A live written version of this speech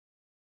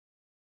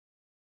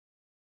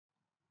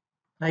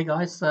Hey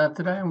guys,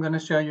 today I'm going to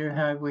show you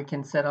how we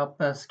can set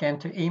up a scan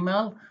to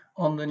email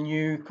on the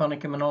new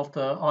Konica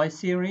Minolta I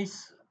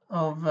series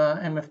of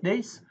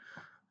MFDs.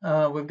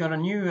 We've got a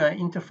new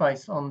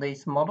interface on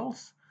these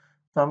models.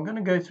 So I'm going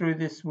to go through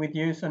this with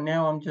you. So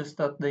now I'm just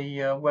at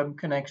the web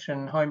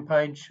connection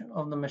homepage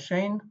of the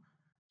machine.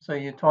 So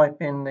you type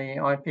in the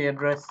IP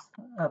address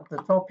at the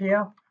top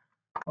here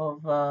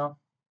of the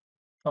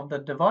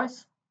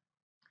device.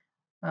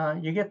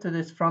 You get to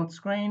this front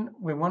screen.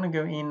 We want to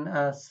go in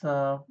as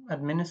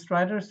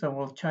administrator, so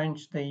we'll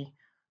change the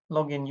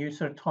login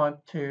user type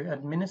to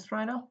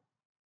administrator.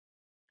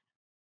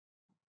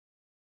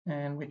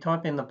 And we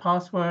type in the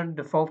password.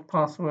 Default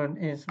password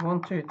is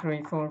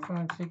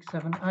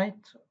 12345678.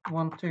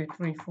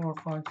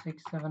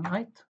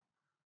 12345678.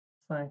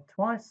 Say it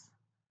twice.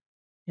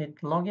 Hit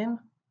login.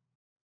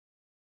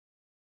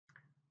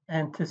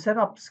 And to set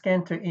up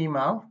scan to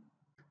email,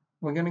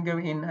 we're going to go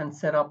in and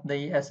set up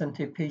the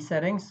SMTP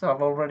settings. So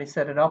I've already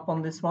set it up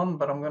on this one,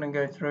 but I'm going to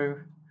go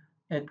through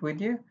it with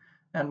you.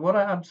 And what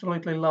I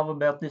absolutely love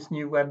about this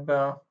new web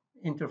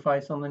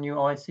interface on the new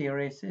I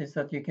series is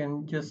that you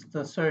can just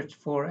search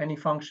for any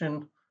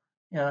function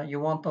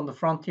you want on the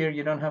front here.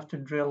 You don't have to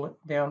drill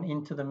down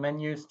into the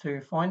menus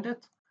to find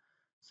it.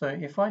 So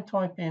if I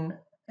type in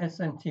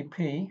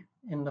SMTP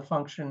in the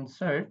function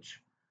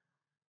search,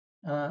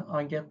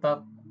 I get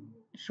that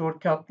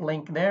shortcut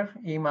link there,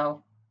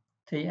 email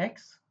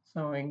TX.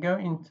 So we go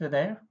into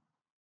there,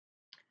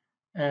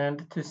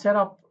 and to set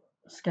up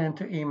scan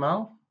to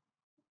email,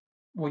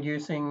 we're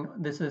using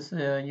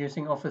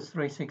using Office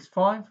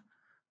 365.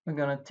 We're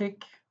going to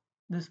tick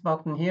this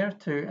button here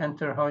to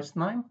enter host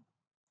name,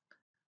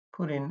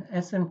 put in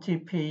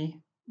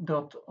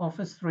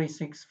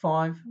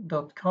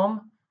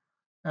smtp.office365.com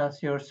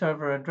as your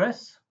server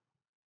address,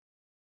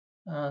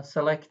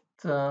 select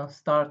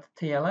start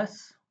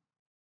TLS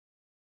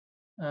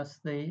as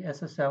the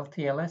SSL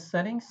TLS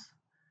settings.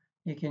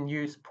 You can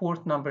use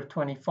port number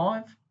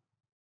 25,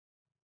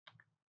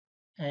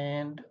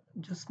 and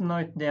just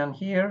note down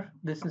here,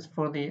 this is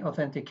for the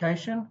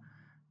authentication,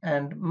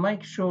 and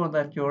make sure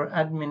that your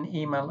admin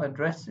email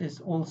address is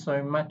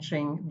also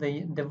matching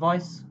the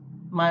device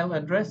mail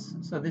address.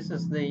 So this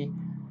is the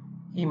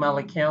email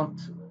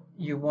account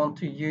you want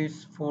to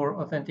use for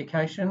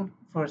authentication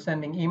for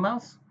sending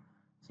emails.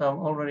 So I've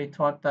already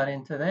typed that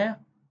into there,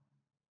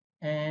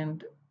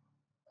 and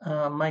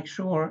make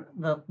sure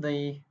that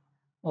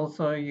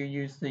also you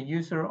use the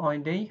user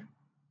ID.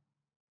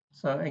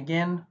 So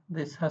again,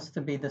 this has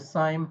to be the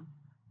same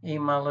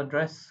email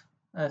address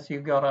as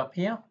you got up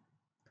here.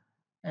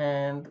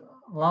 And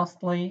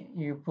lastly,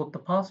 you put the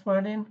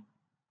password in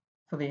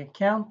for the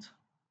account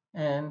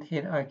and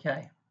hit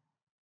OK.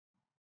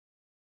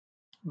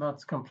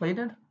 That's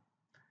completed.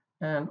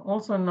 And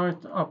also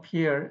note up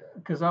here,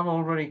 because I've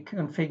already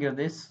configured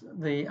this,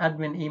 the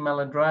admin email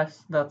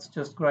address, that's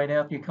just grayed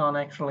out. You can't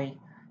actually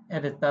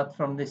edit that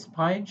from this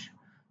page.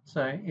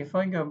 So if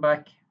I go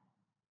back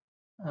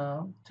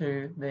to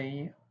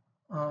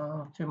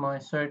my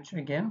search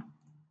again,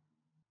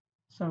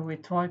 so we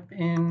type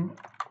in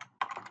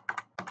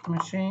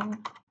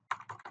machine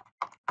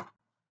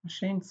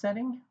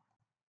setting,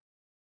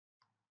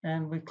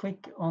 and we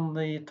click on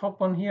the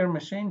top one here,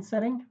 machine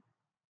setting,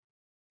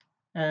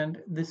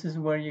 and this is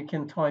where you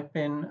can type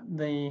in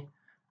the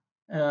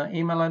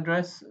email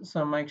address.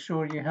 So make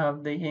sure you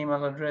have the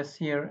email address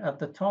here at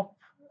the top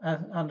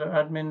under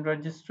admin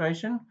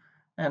registration,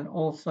 and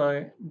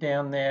also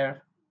down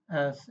there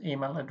as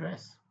email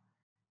address.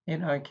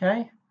 Hit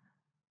OK,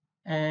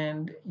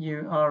 and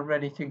you are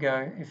ready to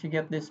go. If you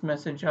get this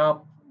message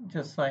up,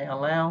 just say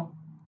allow,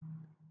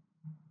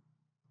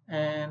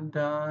 and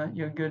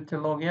you're good to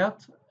log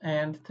out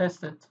and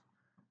test it.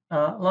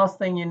 Last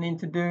thing you need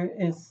to do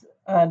is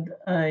add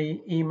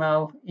an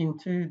email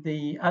into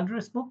the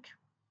address book.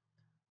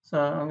 So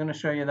I'm going to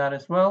show you that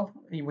as well.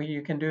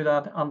 You can do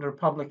that under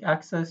public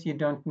access. You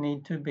don't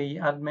need to be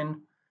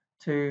admin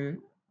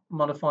to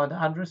modify the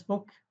address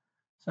book.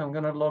 So I'm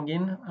going to log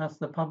in as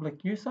the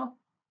public user.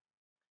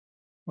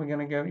 We're going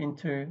to go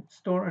into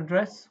store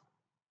address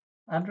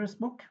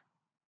book,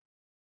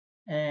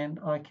 and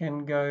I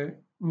can go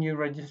new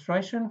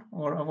registration,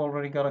 or I've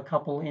already got a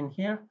couple in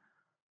here.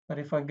 But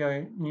if I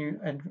go new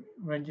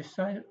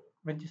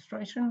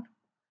registration,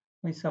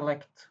 we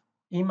select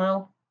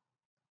email,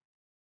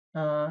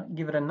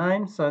 give it a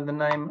name, so the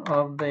name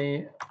of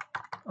the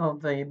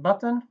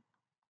button,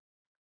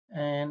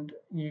 and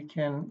you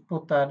can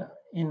put that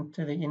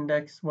into the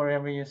index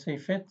wherever you see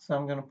fit. So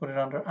I'm going to put it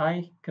under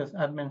A because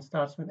admin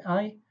starts with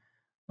A.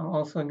 I'm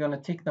also going to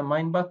tick the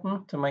main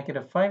button to make it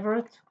a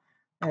favorite,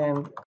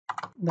 and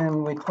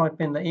then we type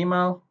in the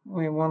email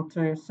we want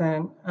to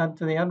add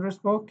to the address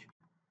book.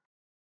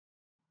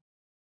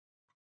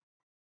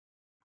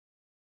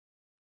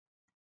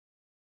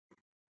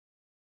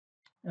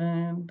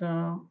 And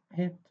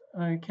hit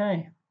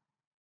OK.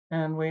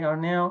 And we are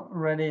now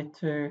ready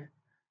to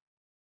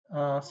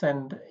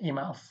send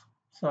emails.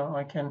 So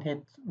I can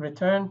hit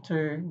return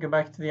to go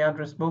back to the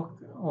address book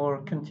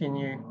or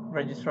continue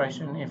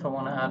registration if I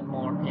want to add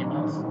more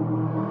emails.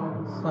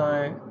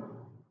 So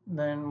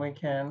then we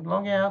can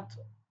log out,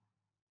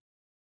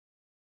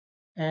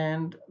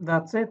 and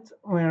that's it.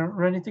 We're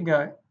ready to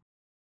go.